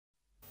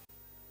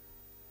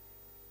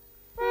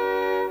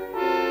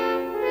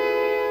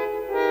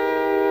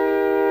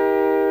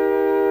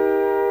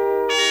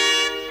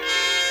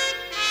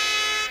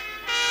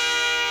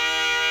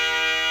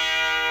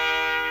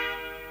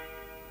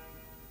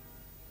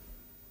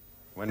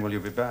When will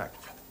you be back?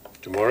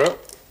 Tomorrow.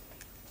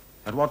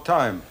 At what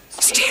time?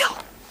 Steel!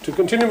 To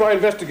continue my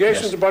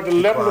investigations Yes. about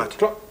 11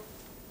 o'clock.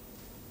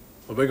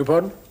 I beg your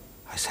pardon?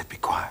 I said be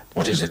quiet.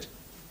 What is it?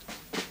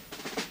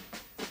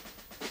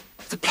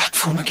 The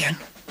platform again.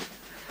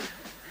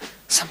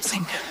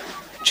 Something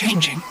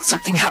changing,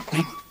 something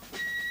happening.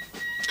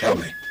 Tell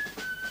me.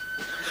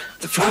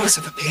 The flowers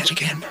have appeared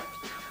again.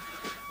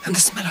 And the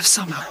smell of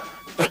summer.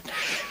 But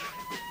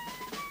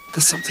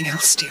there's something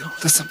else, Steel.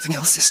 There's something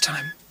else this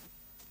time.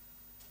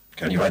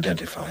 Can you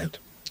identify it?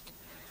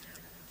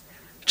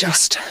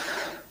 Just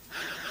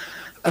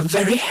a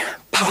very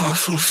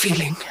powerful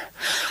feeling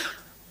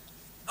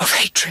of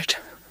hatred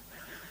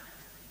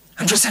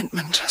and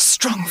resentment, a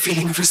strong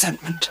feeling of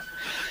resentment.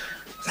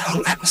 The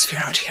whole atmosphere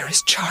out here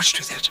is charged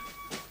with it.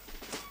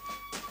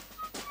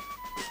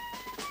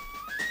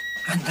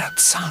 And that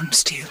sound,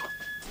 Steel.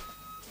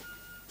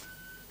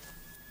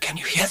 Can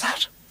you hear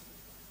that?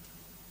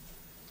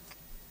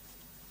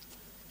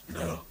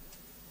 No.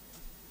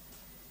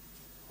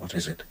 What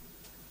is it?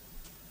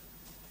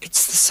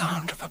 It's the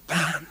sound of a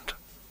band.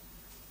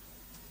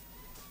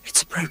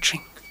 It's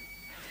approaching.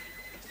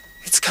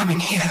 It's coming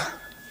here.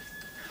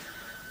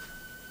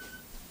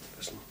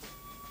 Listen.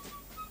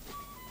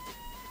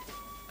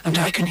 And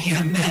I can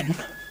hear men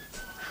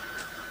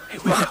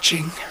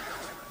marching.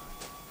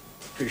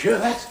 Do you hear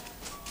that?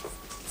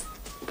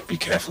 Be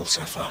careful,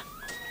 Sapphire.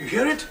 You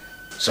hear it?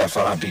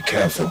 Sapphire, be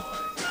careful.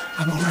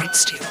 I'm all right,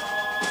 Steel.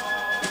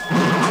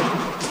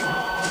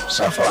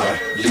 Sapphire,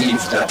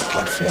 leave that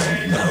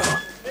platform now.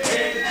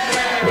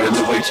 We're in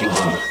the waiting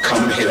room.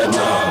 Come here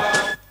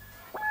now.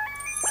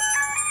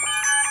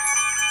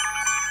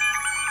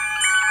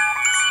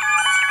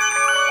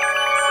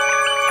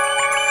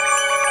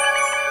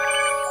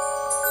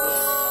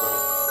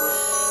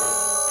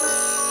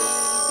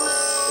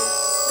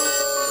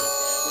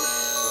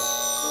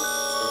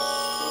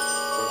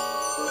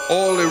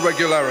 All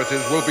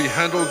irregularities will be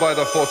handled by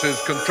the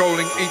forces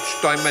controlling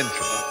each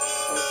dimension.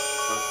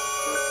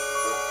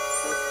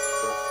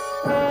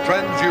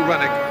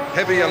 Transuranic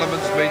heavy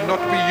elements may not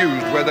be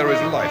used where there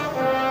is life.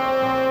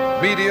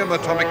 Medium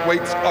atomic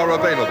weights are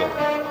available.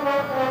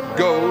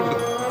 Gold,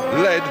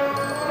 lead,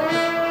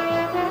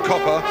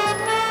 copper,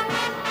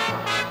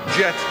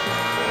 jet,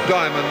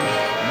 diamond,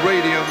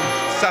 radium,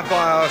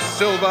 sapphire,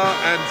 silver,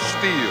 and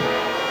steel.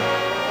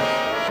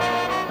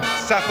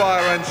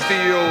 Sapphire and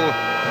Steel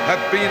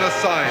have been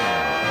assigned.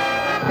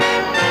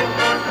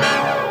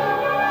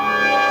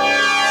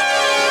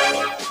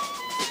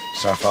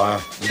 Sapphire,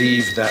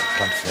 leave that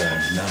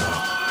platform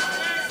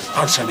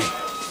now. Answer me.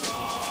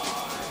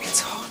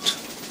 It's hot.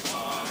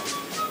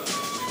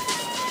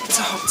 It's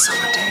a hot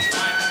summer day.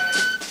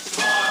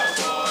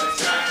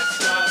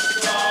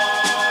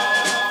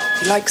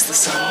 He likes the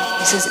sun.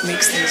 He says it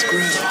makes things grow.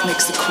 It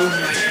makes the corn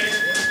ripen.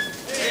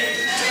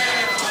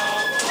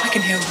 I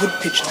can hear wood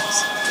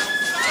pigeons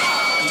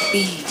and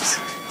bees.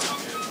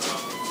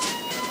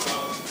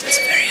 It's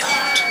very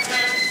hot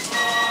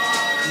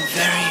and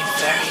very,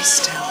 very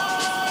still.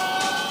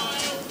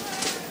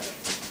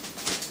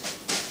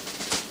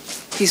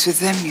 He's with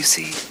them, you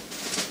see.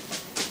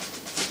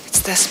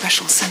 It's their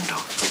special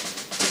send-off.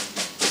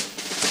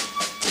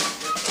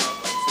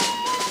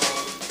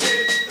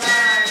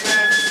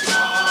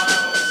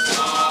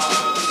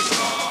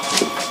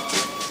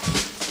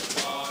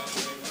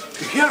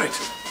 Do you hear it?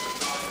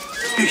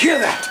 Do you hear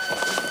that?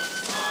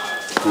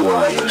 Who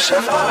are you,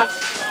 Sapphire?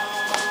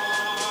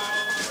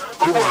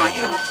 Who are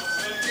you?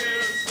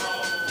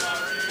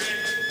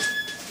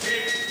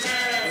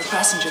 No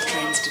passenger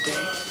trains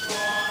today.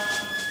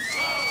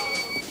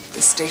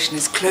 The station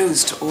is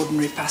closed to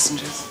ordinary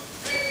passengers.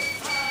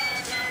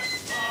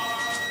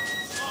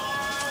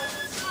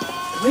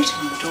 The waiting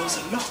room doors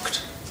are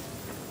locked.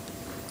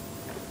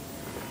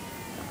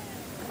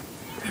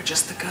 They're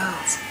just the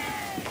girls.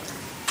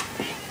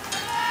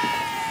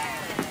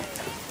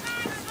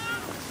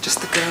 Just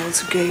the girls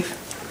who gave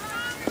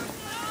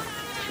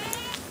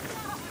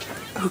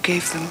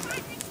them.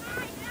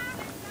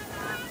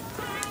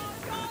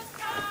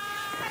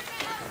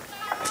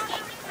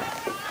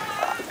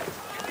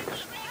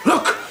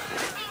 Look!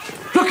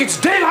 Look, it's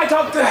daylight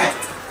out there!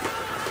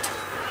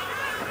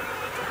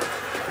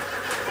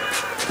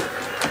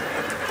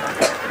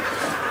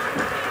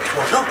 It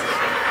won't open.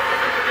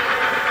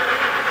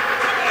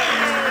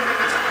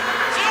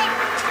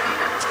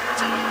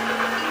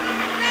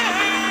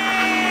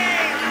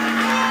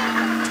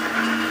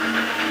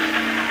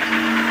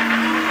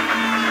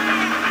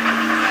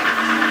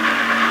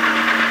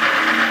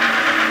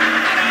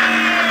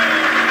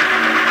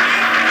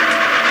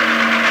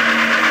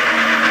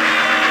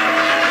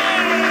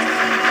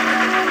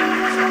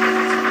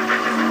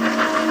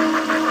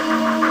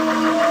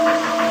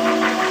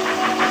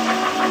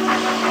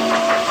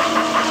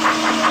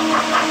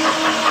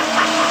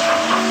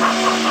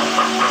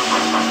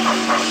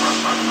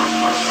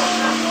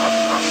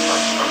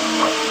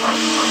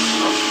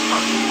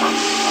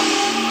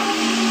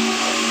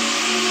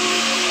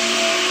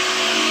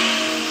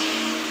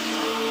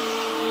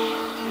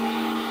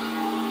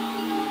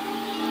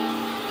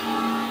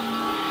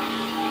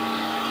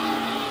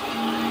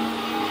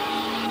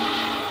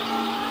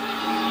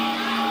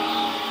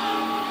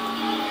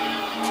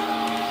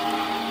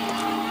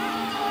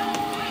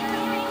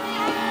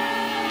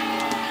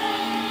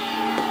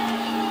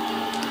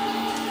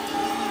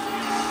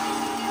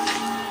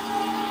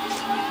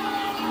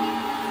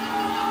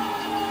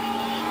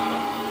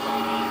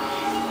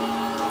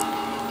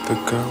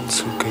 the girls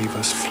who gave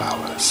us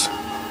flowers.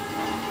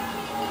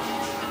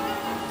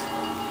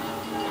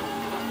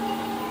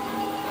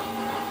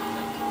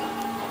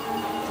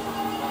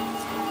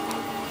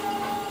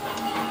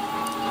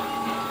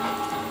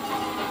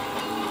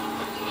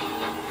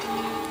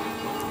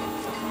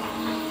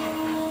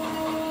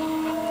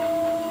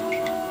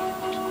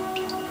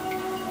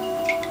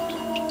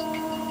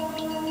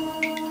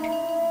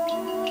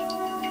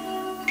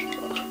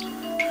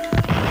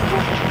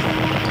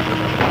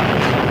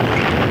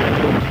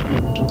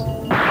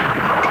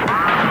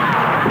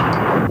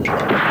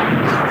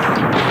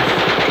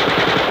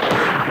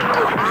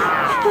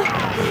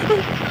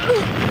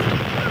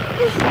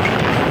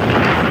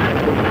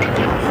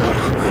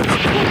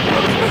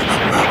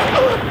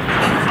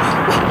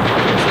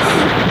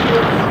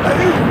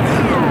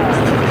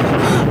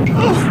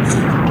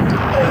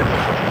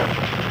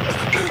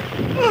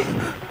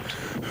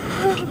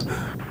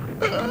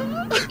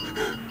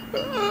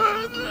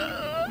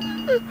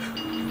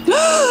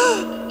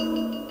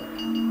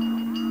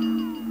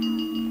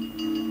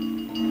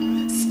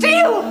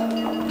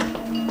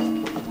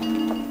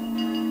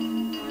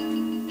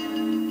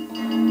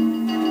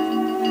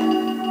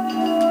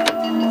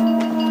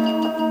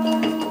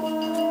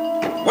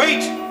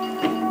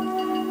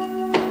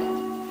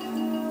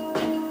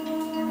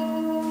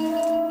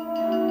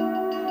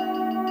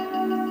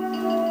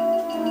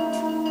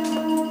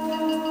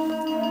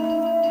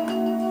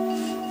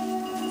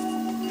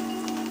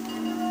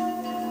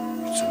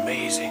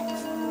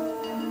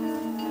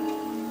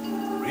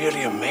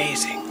 Really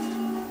amazing.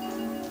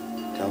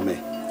 Tell me.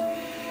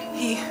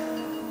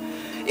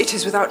 It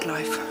is without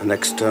life. An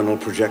external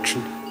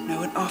projection?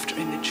 No, an after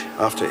image.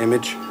 After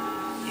image?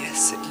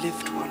 Yes, it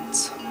lived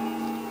once.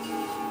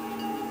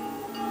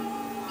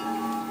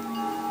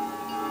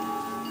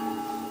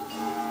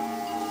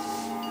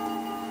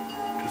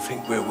 To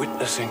think we're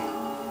witnessing.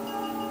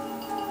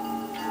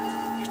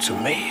 It's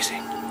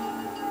amazing.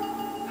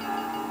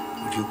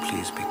 Would you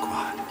please be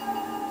quiet?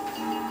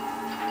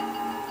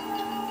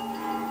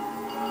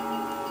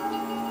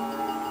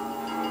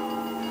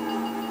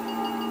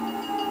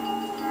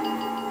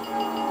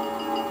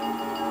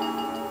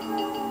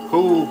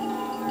 Who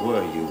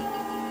were you?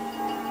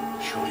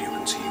 Surely you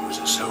can see he was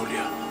a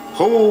soldier.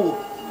 Who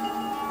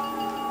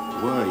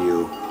were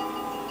you?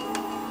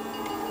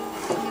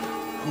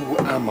 Who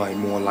am I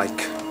more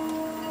like?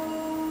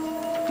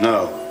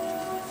 No.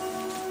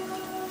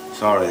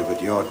 Sorry,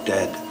 but you're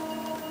dead.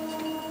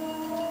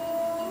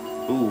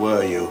 Who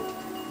were you?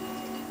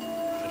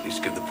 At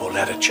least give the poor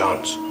lad a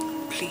chance.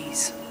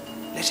 Please,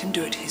 let him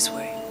do it his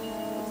way.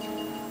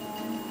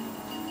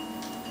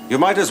 You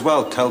might as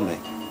well tell me.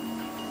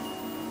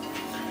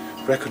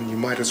 Reckon you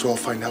might as well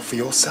find out for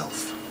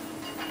yourself.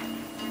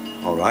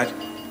 All right.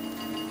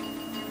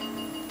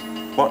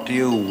 What do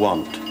you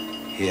want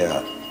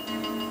here?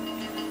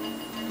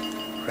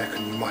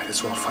 Reckon you might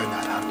as well find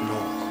that out and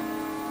all.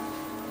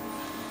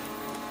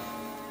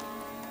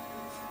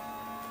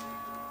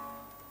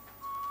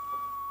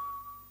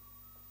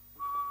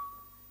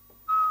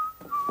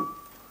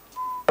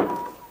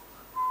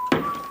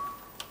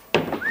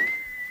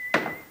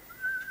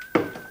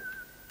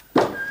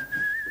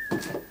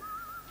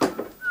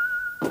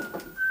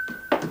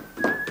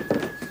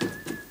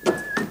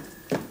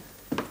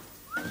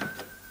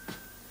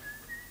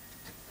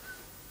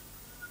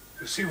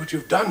 You see what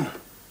you've done?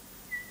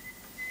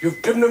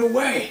 You've driven him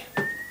away.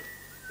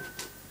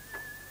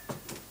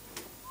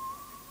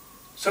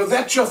 So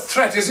that's your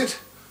threat, is it?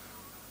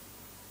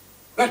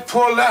 That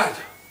poor lad.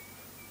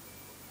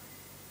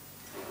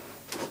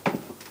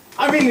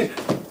 I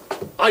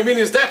mean,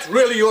 is that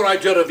really your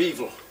idea of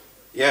evil?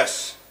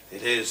 Yes,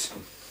 it is.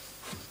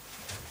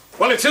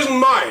 Well, it isn't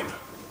mine.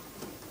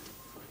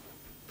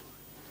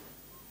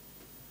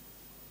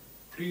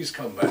 Please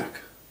come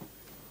back.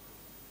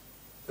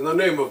 In the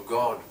name of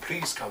God,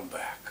 please come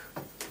back.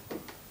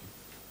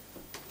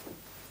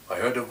 I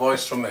heard a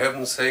voice from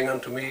heaven saying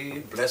unto me,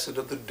 Blessed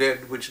are the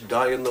dead which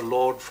die in the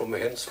Lord from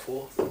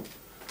henceforth.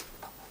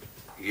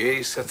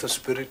 Yea, saith the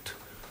Spirit,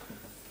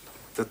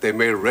 that they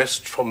may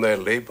rest from their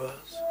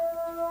labors.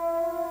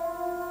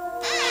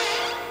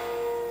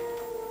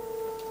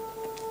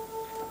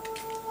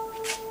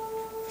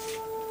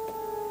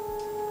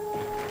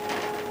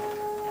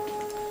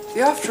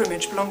 The after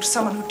image belonged to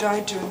someone who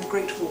died during the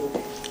Great War.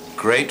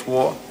 Great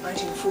War?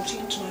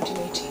 1914 to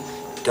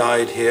 1918.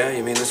 Died here?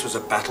 You mean this was a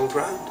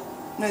battleground?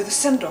 No, the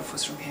send-off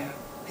was from here.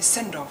 His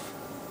send-off.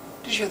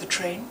 Did you hear the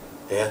train?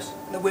 Yes.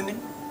 And the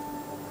women?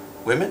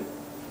 Women?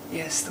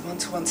 Yes, the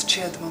ones who once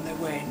cheered them on their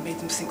way and made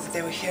them think that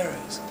they were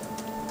heroes.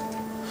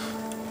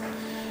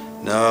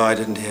 No, I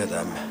didn't hear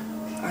them.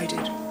 I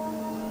did.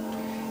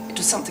 It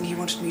was something he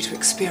wanted me to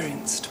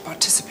experience, to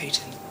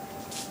participate in.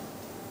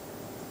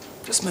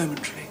 Just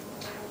momentarily.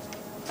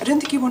 I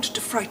don't think he wanted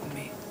to frighten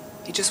me.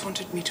 He just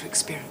wanted me to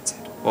experience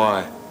it.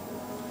 Why?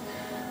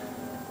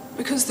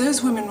 Because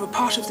those women were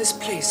part of this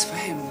place for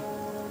him.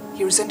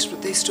 He resented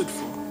what they stood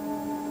for.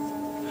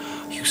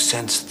 You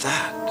sensed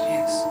that?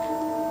 Yes.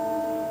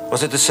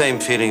 Was it the same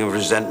feeling of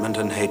resentment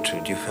and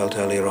hatred you felt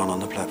earlier on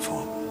the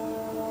platform?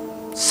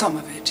 Some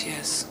of it,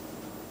 yes,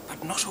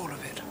 but not all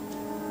of it.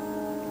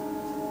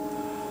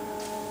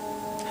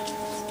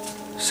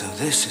 So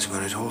this is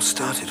where it all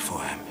started for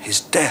him.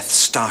 His death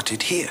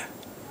started here.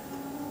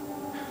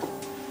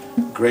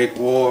 Great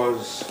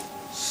wars,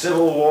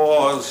 civil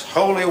wars,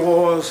 holy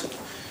wars.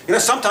 You know,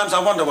 sometimes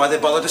I wonder why they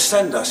bother to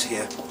send us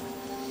here.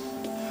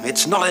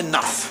 It's not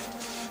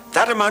enough.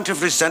 That amount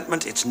of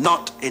resentment, it's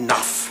not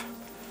enough.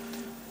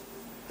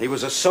 He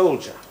was a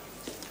soldier.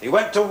 He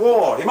went to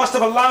war. He must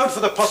have allowed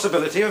for the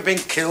possibility of being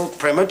killed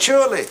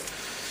prematurely.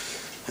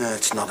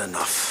 It's not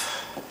enough.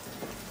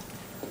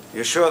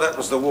 You're sure that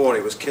was the war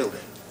he was killed in?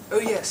 Oh,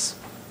 yes.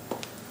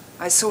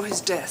 I saw his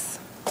death.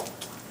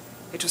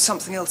 It was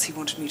something else he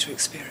wanted me to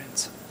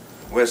experience.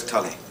 Where's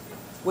Tully?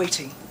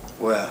 Waiting.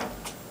 Where?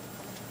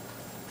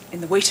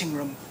 In the waiting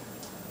room.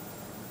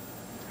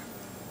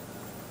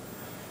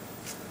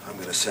 I'm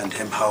going to send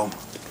him home.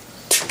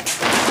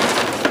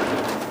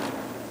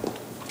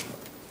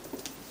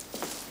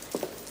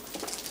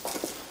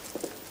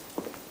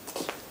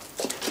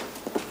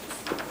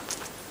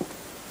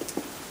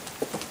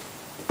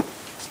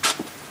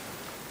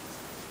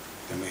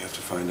 Then we have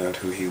to find out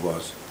who he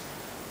was.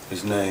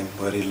 His name,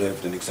 where he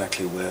lived, and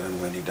exactly where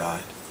and when he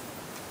died.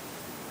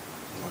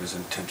 And what his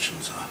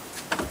intentions are.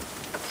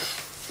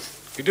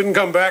 He didn't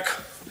come back.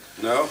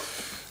 No?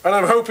 And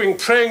I'm hoping,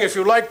 praying, if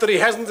you like, that he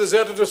hasn't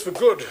deserted us for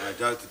good. I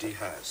doubt that he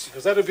has.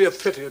 Because that would be a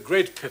pity, a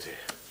great pity.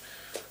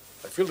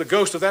 I feel the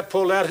ghost of that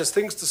poor lad has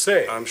things to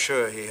say. I'm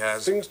sure he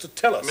has. Things to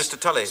tell us. Mr.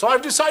 Tully. So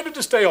I've decided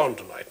to stay on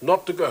tonight,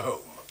 not to go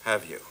home.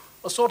 Have you?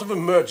 A sort of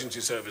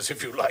emergency service,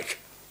 if you like.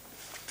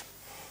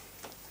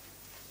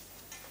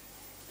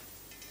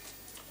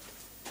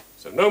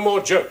 So no more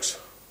jokes.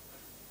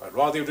 I'd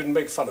rather you didn't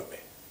make fun of me.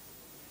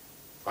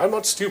 I'm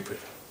not stupid.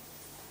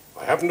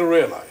 I happen to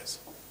realize.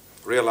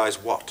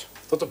 Realize what?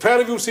 That the pair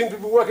of you seem to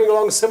be working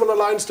along similar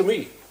lines to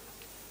me.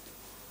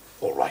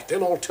 All right,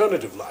 then,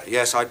 alternative lines.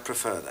 Yes, I'd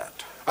prefer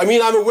that. I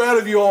mean, I'm aware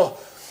of your,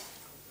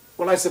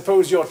 well, I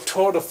suppose your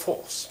tour de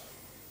force.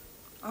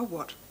 Oh,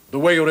 what? The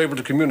way you're able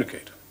to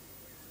communicate.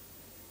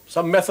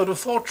 Some method of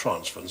thought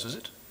transference, is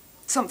it?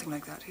 Something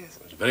like that, yes.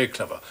 It's very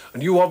clever.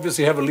 And you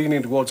obviously have a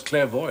leaning towards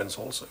clairvoyance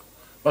also.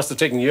 Must have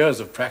taken years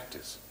of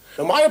practice.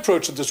 Now, my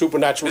approach to the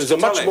supernatural is a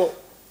much Tully. more...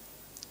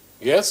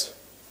 Yes?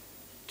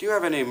 Do you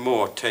have any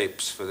more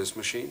tapes for this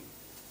machine?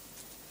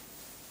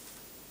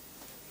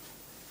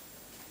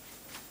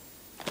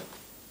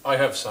 I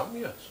have some,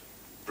 yes.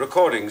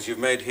 Recordings you've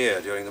made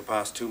here during the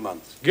past 2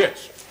 months?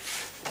 Yes.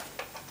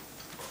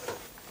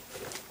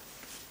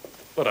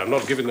 But I'm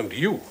not giving them to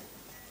you.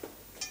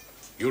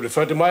 You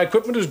referred to my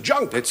equipment as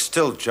junk. It's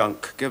still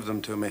junk. Give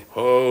them to me.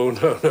 Oh,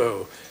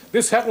 no.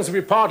 This happens to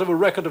be part of a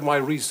record of my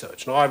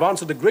research. Now, I've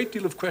answered a great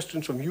deal of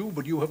questions from you,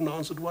 but you haven't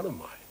answered one of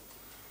mine.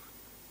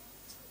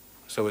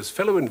 So, as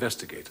fellow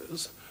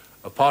investigators,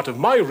 a part of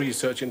my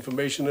research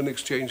information in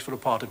exchange for a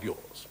part of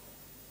yours.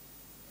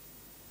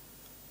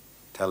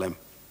 Tell him.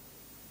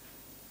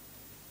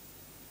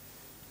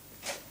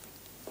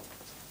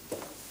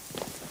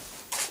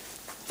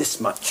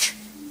 This much.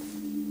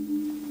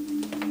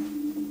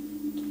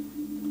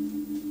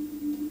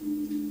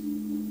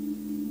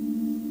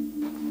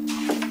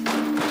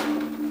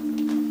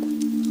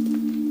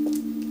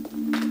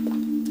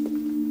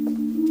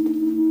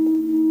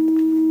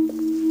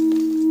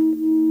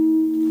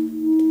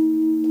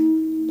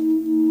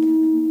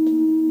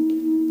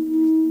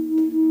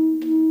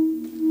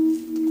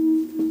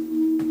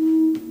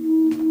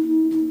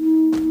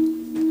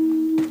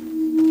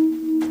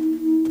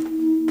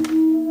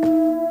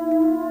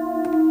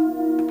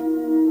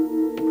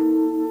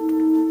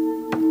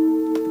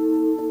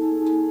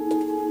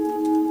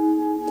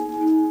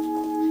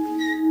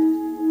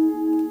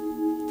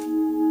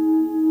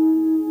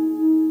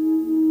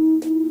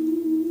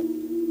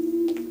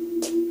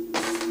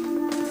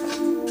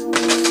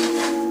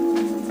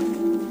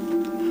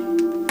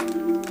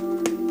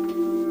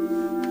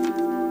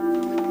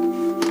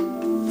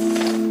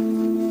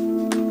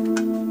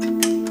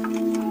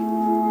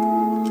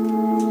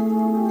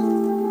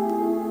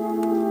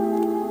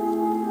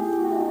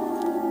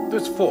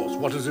 This force,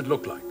 what does it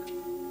look like?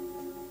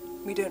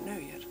 We don't know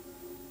yet.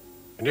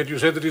 And yet you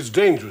say that it's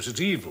dangerous,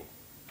 it's evil.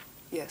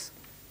 Yes.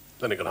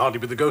 Then it can hardly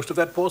be the ghost of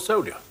that poor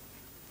soldier.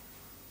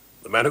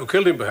 The man who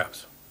killed him,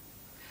 perhaps.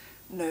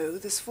 No,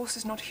 this force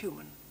is not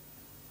human.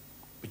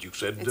 But you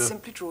said... It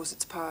simply draws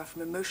its power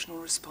from emotional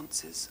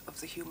responses of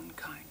the human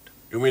kind.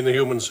 You mean the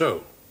human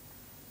soul?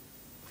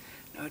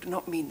 No, I do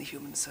not mean the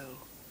human soul.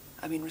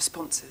 I mean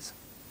responses.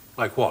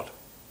 Like what?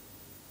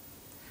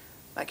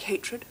 Like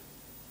hatred,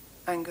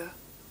 anger,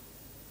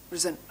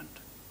 resentment.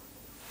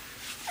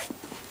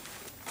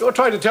 You're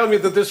trying to tell me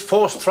that this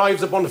force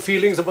thrives upon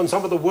feelings, upon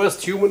some of the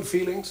worst human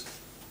feelings?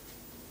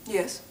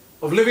 Yes.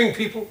 Of living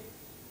people?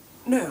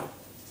 No.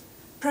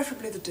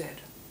 Preferably the dead.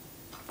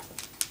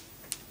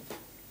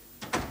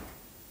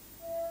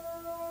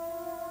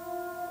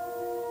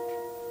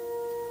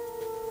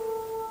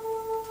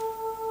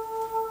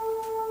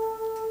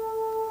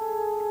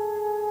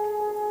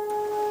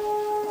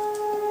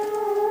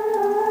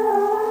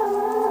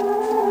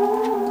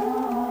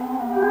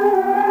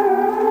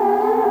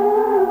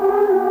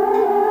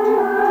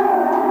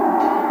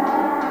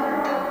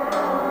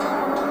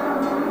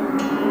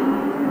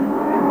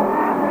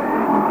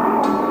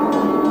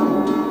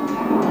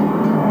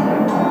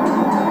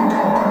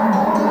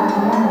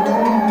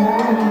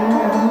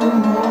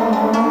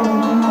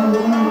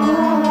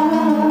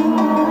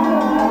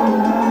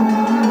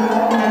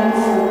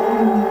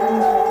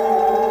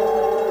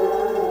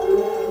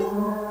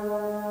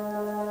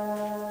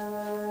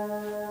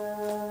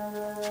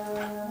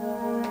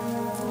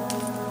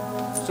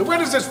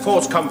 does this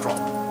force come from?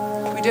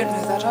 We don't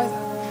know that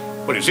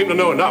either. Well, you seem to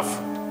know enough.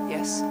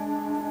 Yes.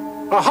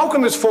 Now, how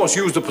can this force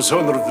use the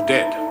persona of the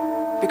dead?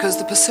 Because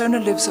the persona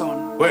lives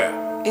on. Where?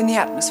 In the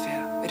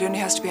atmosphere. It only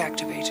has to be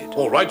activated.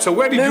 All right, so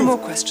where did you... No more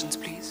questions,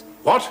 please.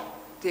 What?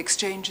 The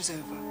exchange is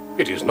over.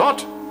 It is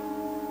not.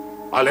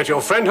 I let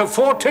your friend have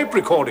 4 tape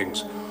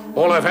recordings.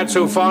 All I've had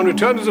so far in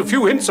return is a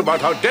few hints about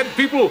how dead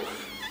people...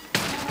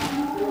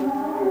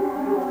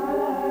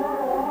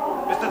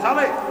 Mr.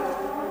 Tully?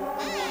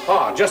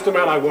 Ah, just the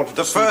man I wanted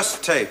The to see.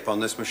 first tape on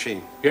this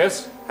machine.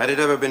 Yes? Had it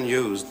ever been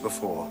used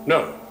before?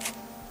 No.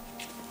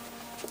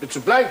 It's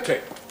a blank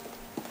tape.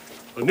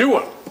 A new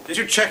one. Did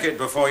you check it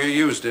before you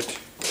used it?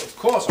 Of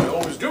course, I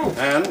always do.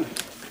 And?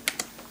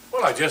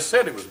 Well, I just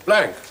said it was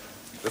blank.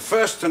 The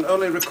first and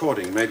only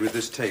recording made with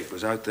this tape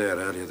was out there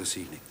earlier this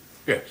evening.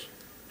 Yes.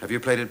 Have you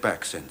played it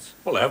back since?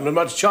 Well, I haven't had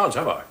much chance,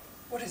 have I?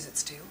 What is it,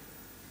 Steel?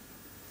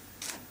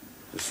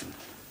 Listen.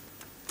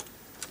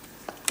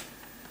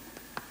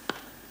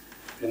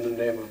 In the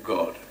name of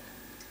God,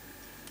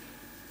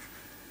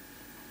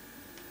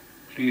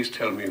 please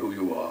tell me who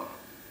you are.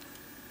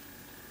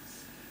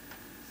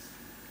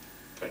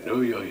 I know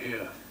you're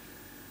here.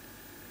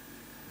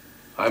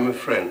 I'm a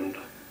friend,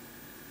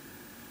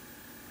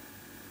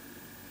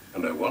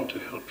 and I want to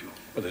help you.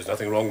 Well, there's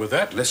nothing wrong with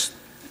that. Listen.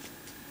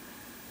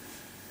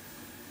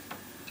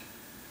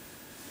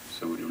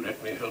 So will you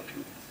let me help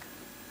you?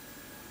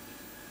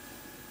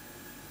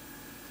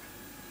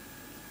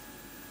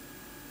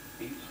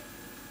 Please.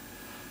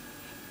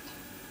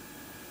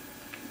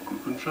 You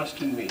can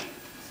trust in me.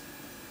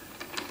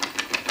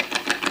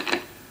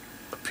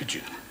 A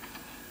pigeon.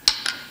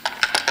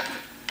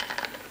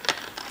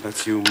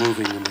 That's you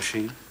moving the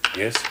machine?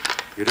 Yes?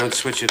 You don't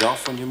switch it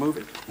off when you move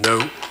it? No.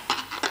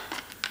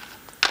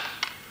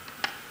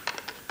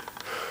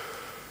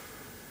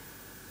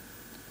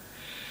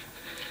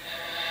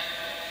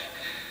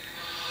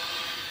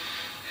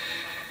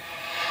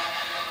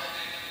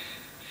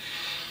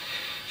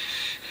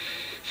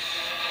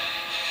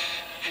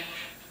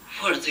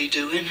 What are they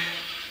doing?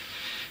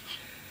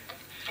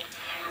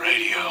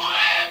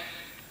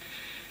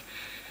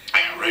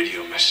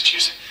 Radio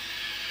messages.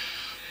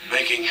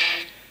 Making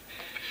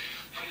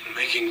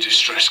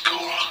distress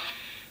call.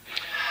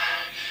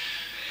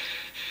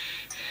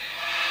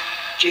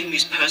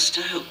 Jamie's passed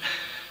out.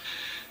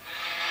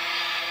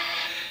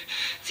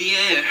 The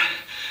air.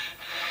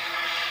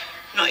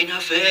 Not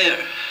enough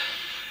air.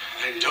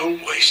 Then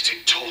don't waste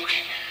it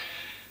talking.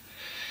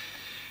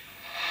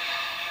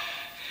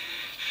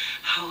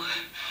 How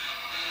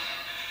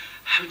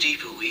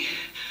deep are we?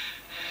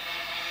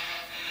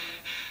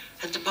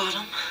 At the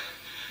bottom?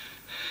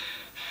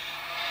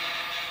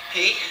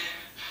 Hey?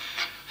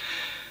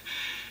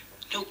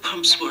 No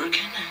pumps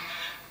working,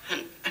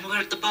 and we're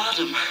at the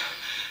bottom.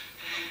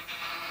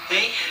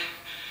 Hey?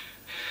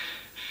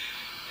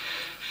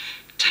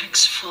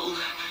 Tank's full,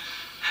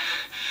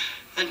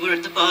 and we're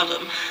at the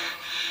bottom.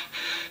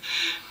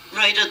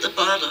 Right at the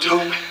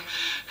bottom.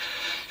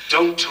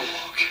 Don't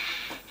talk.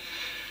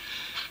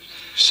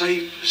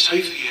 Save the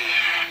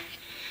air.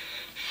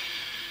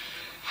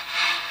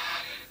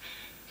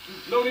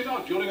 Load it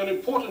out during an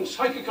important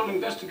psychical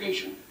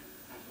investigation.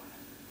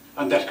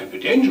 And that could be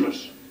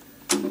dangerous.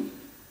 And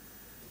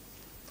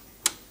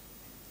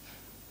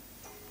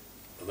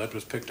that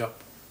was picked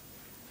up?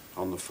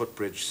 On the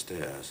footbridge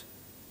stairs.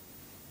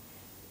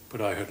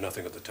 But I heard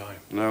nothing at the time.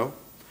 No?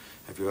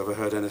 Have you ever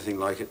heard anything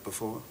like it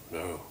before?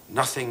 No.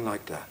 Nothing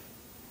like that?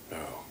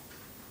 No.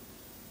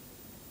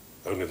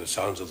 Only the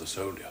sounds of the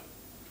soldier.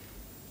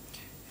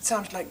 It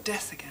sounded like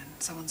death again,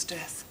 someone's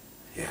death.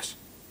 Yes.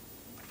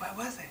 But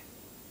where were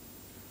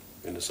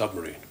they? In a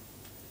submarine.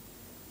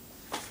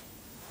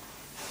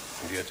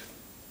 And yet...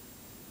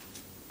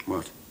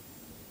 What?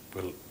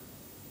 Well,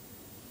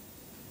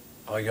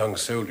 our young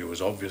soldier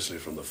was obviously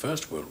from the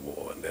First World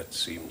War, and that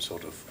seemed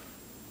sort of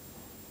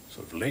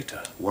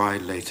later. Why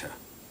later?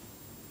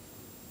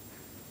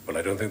 Well,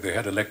 I don't think they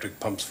had electric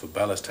pumps for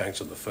ballast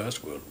tanks in the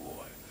First World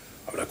War.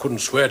 I mean, I couldn't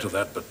swear to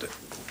that, but...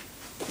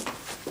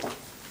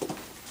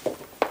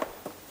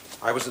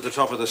 I was at the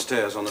top of the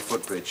stairs on the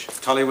footbridge.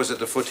 Tully was at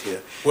the foot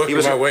here. Working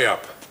my way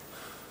up.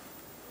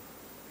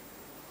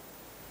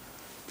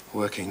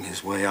 Working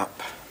his way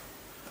up.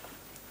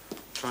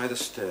 Try the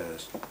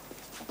stairs.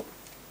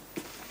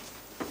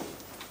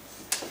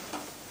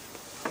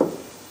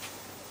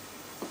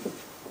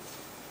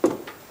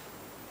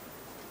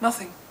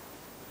 Nothing.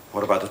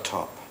 What about the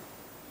top?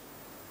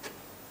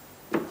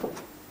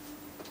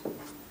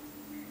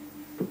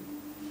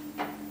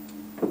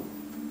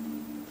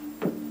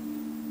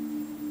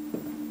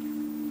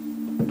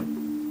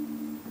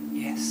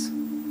 Yes.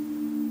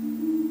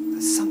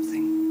 There's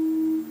something.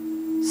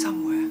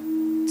 Somewhere.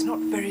 It's not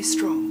very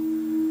strong.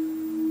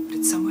 But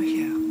it's somewhere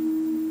here.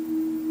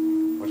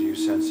 What are you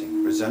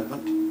sensing?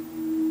 Resentment?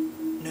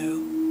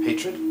 No.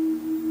 Hatred?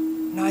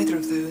 Neither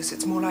of those.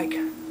 It's more like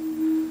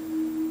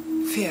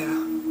fear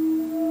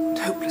and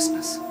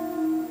hopelessness.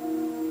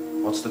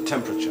 What's the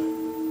temperature?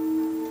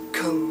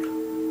 Cold.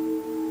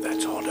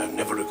 That's odd. I've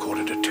never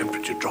recorded a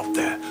temperature drop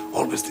there.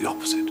 Always the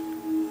opposite.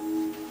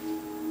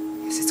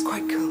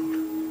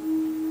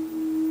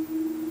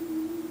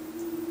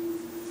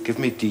 Give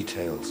me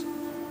details.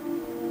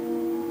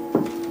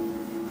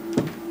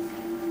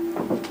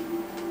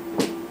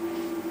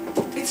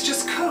 It's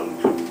just cold.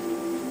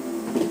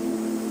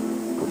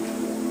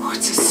 Oh,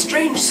 it's a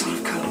strange sort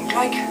of cold,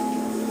 like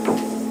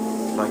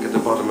Like at the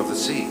bottom of the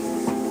sea.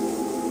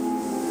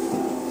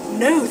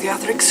 No, the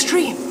other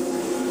extreme.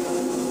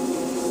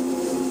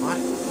 What?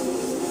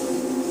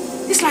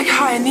 It's like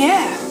high in the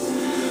air.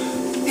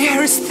 The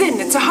air is thin,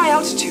 it's a high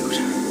altitude.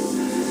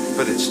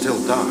 But it's still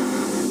dark.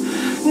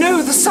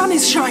 No, the sun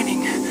is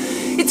shining.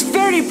 It's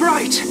very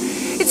bright.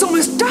 It's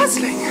almost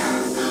dazzling.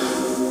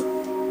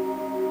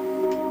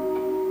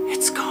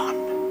 It's gone.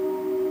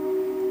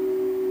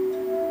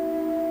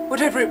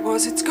 Whatever it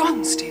was, it's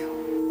gone, Steel.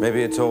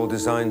 Maybe it's all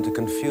designed to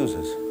confuse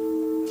us.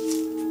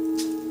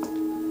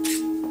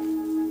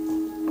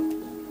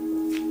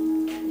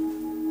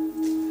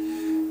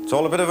 It's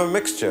all a bit of a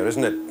mixture,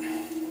 isn't it?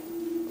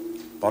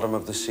 Bottom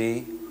of the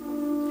sea,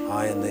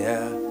 high in the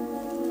air,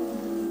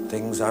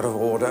 things out of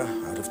order,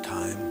 out of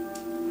time.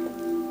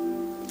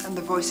 And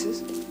the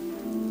voices?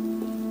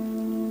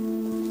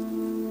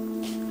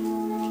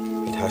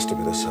 It has to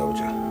be the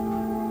soldier.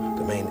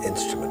 The main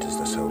instrument is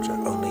the soldier,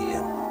 only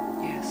him.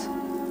 Yes.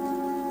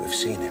 We've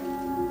seen him.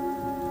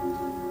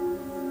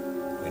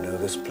 We know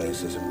this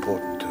place is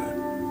important to him.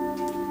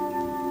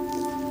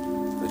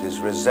 That his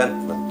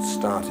resentment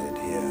started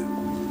here.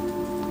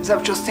 Is that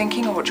what you're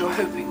thinking or what you're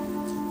hoping?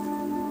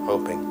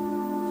 Hoping.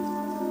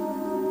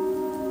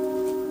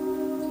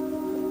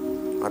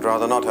 I'd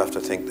rather not have to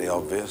think the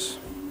obvious.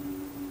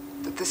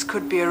 That this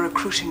could be a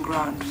recruiting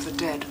ground for the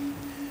dead.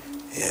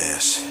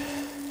 Yes.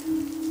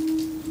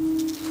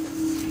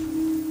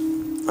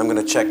 I'm going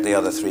to check the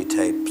other 3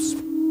 tapes.